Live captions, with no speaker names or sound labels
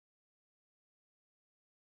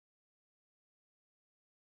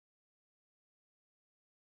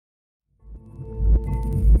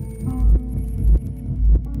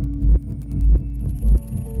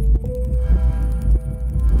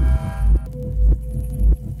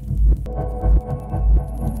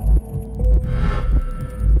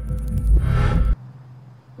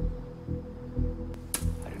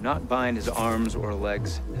not bind his arms or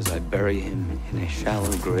legs as I bury him in a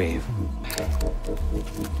shallow grave.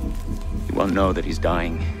 He won't know that he's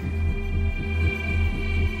dying.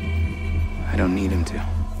 I don't need him to.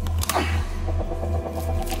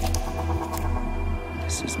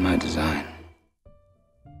 This is my design.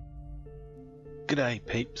 G'day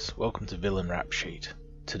peeps, welcome to Villain Rap Sheet.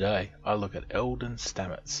 Today I look at Eldon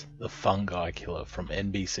Stammets, the Fungi killer from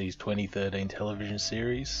NBC's 2013 television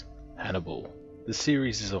series, Hannibal. The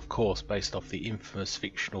series is of course based off the infamous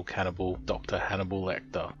fictional cannibal Dr. Hannibal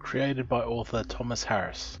Lecter, created by author Thomas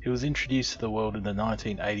Harris. He was introduced to the world in the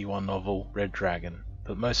 1981 novel Red Dragon,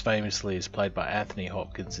 but most famously is played by Anthony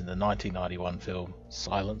Hopkins in the 1991 film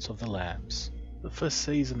Silence of the Lambs. The first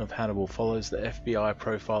season of Hannibal follows the FBI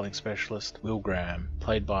profiling specialist Will Graham,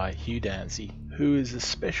 played by Hugh Dancy, who is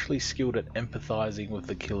especially skilled at empathizing with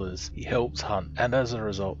the killers he helps hunt, and as a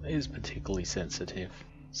result is particularly sensitive.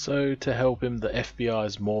 So to help him, the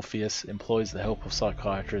FBI's Morpheus employs the help of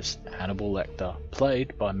psychiatrist Hannibal Lecter,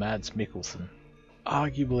 played by Mads Mikkelsen.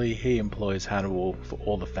 Arguably he employs Hannibal for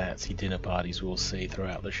all the fancy dinner parties we'll see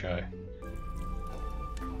throughout the show.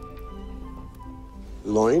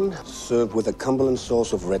 Loin, served with a Cumberland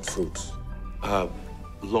sauce of red fruits.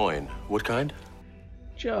 Loin. What kind?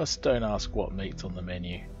 Just don't ask what meat's on the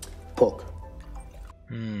menu. Pork.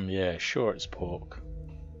 Yeah, sure it's pork.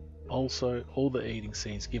 Also, all the eating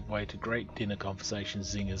scenes give way to great dinner conversation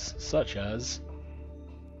zingers, such as...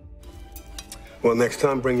 Well, next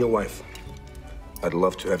time bring your wife. I'd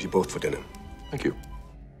love to have you both for dinner. Thank you.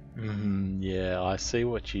 Yeah, I see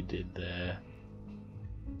what you did there.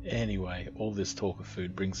 Anyway, all this talk of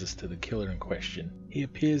food brings us to the killer in question. He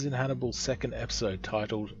appears in Hannibal's second episode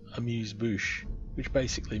titled Amuse-Bouche, which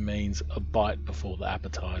basically means a bite before the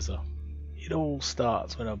appetizer. It all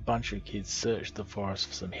starts when a bunch of kids search the forest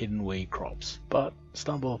for some hidden weed crops, but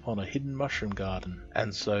stumble upon a hidden mushroom garden,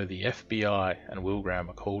 and so the FBI and Will Graham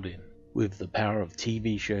are called in. With the power of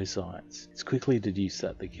TV show science, it's quickly deduced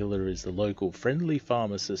that the killer is the local friendly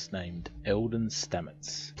pharmacist named Eldon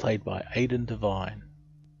Stammets, played by Aidan Devine.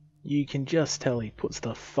 You can just tell he puts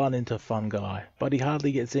the fun into Fungi, but he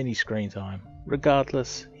hardly gets any screen time.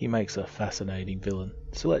 Regardless, he makes a fascinating villain.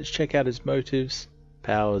 So let's check out his motives,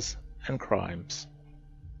 powers, and crimes.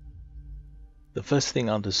 The first thing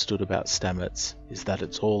understood about Stammets is that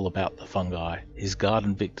it's all about the fungi. His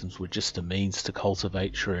garden victims were just a means to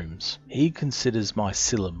cultivate shrooms. He considers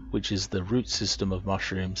mycelium, which is the root system of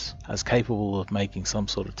mushrooms, as capable of making some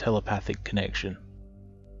sort of telepathic connection.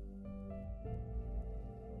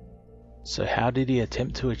 So how did he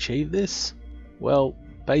attempt to achieve this? Well,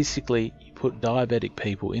 basically you put diabetic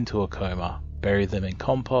people into a coma, bury them in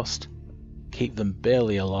compost, keep them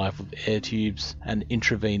barely alive with air tubes, and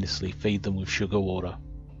intravenously feed them with sugar water,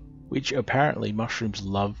 which apparently mushrooms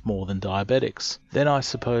love more than diabetics. Then I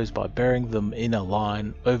suppose by burying them in a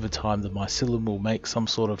line, over time the mycelium will make some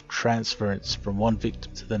sort of transference from one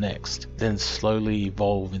victim to the next, then slowly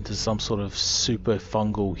evolve into some sort of super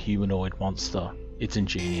fungal humanoid monster. It's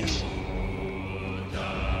ingenious.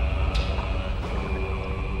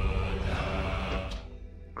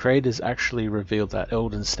 Creators actually revealed that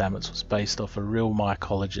Eldon Stammets was based off a real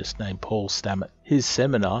mycologist named Paul Stammet. His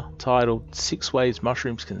seminar, titled 6 Ways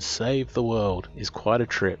Mushrooms Can Save the World, is quite a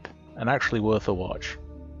trip, and actually worth a watch.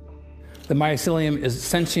 The mycelium is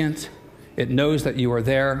sentient. It knows that you are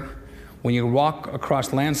there. When you walk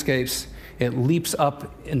across landscapes, it leaps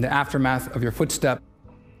up in the aftermath of your footstep.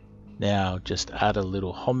 Now, just add a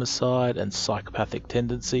little homicide and psychopathic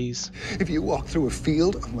tendencies. If you walk through a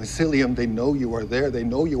field of mycelium, they know you are there. They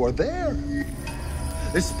know you are there.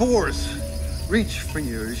 The spores reach for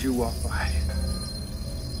you as you walk by.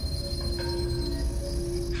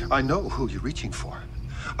 I know who you're reaching for.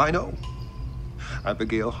 I know.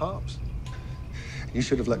 Abigail Hobbs. You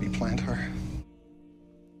should have let me plant her.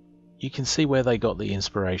 You can see where they got the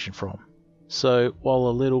inspiration from. So, while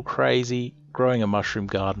a little crazy, growing a mushroom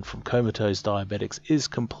garden from comatose diabetics is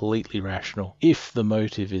completely rational, if the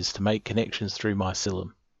motive is to make connections through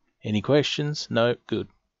mycelium. Any questions? No? Good.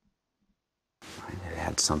 It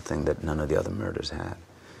had something that none of the other murders had.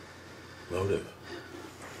 Motive.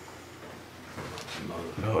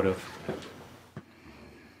 Motive.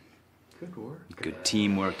 Good work. Good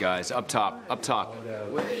teamwork, guys. Up top, up top.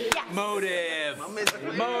 Motive!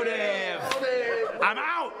 Motive! I'm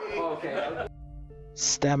out!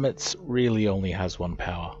 Stammets really only has one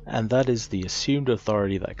power, and that is the assumed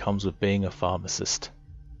authority that comes with being a pharmacist.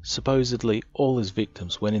 Supposedly, all his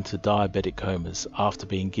victims went into diabetic comas after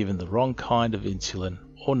being given the wrong kind of insulin,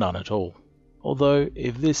 or none at all. Although,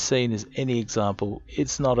 if this scene is any example,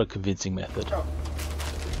 it's not a convincing method.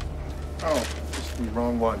 Oh, just the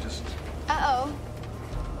wrong one, just... Uh-oh.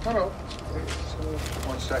 No.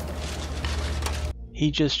 One second. He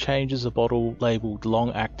just changes a bottle labelled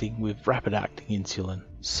long-acting with rapid-acting insulin.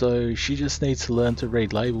 So she just needs to learn to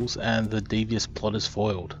read labels and the devious plot is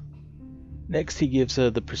foiled. Next he gives her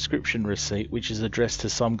the prescription receipt, which is addressed to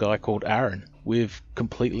some guy called Aaron with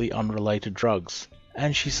completely unrelated drugs,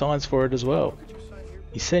 and she signs for it as well.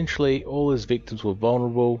 Essentially, all his victims were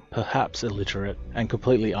vulnerable, perhaps illiterate, and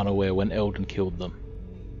completely unaware when Eldon killed them.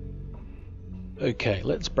 Okay,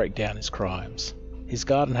 let's break down his crimes. His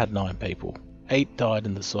garden had 9 people. 8 died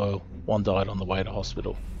in the soil, 1 died on the way to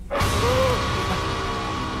hospital.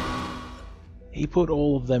 He put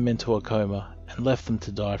all of them into a coma and left them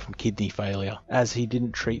to die from kidney failure, as he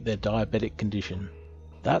didn't treat their diabetic condition.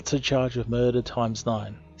 That's a charge of murder times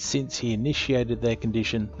 9, since he initiated their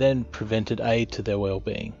condition, then prevented aid to their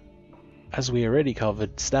well-being. As we already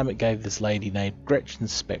covered, Stammet gave this lady named Gretchen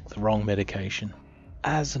Speck the wrong medication.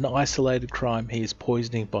 As an isolated crime, he is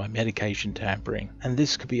poisoning by medication tampering, and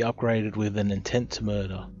this could be upgraded with an intent to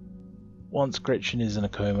murder. Once Gretchen is in a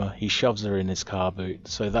coma, he shoves her in his car boot,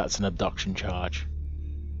 so that's an abduction charge.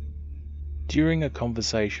 During a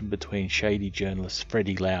conversation between shady journalist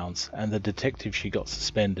Freddie Lowndes and the detective she got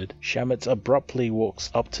suspended, Stamets abruptly walks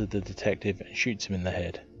up to the detective and shoots him in the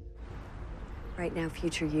head. Right now,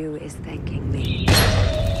 future you is thanking me.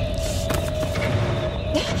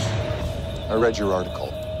 I read your article.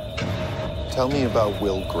 Tell me about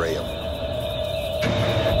Will Graham.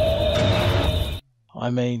 I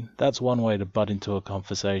mean, that's one way to butt into a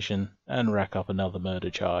conversation and rack up another murder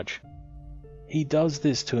charge. He does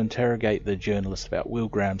this to interrogate the journalist about Will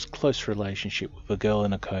Graham's close relationship with a girl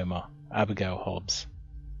in a coma, Abigail Hobbs.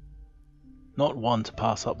 Not one to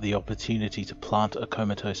pass up the opportunity to plant a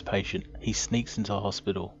comatose patient, he sneaks into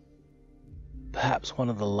hospital. Perhaps one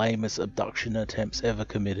of the lamest abduction attempts ever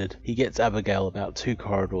committed, he gets Abigail about 2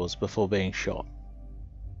 corridors before being shot.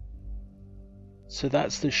 So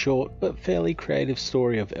that's the short but fairly creative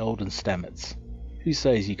story of Eldon Stammets. Who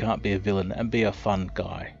says you can't be a villain and be a fun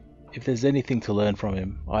guy? If there's anything to learn from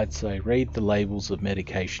him, I'd say read the labels of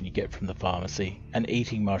medication you get from the pharmacy, and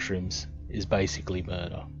eating mushrooms is basically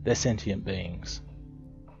murder. They're sentient beings.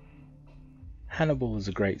 Hannibal is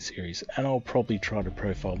a great series, and I'll probably try to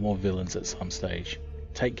profile more villains at some stage.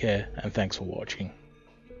 Take care, and thanks for watching.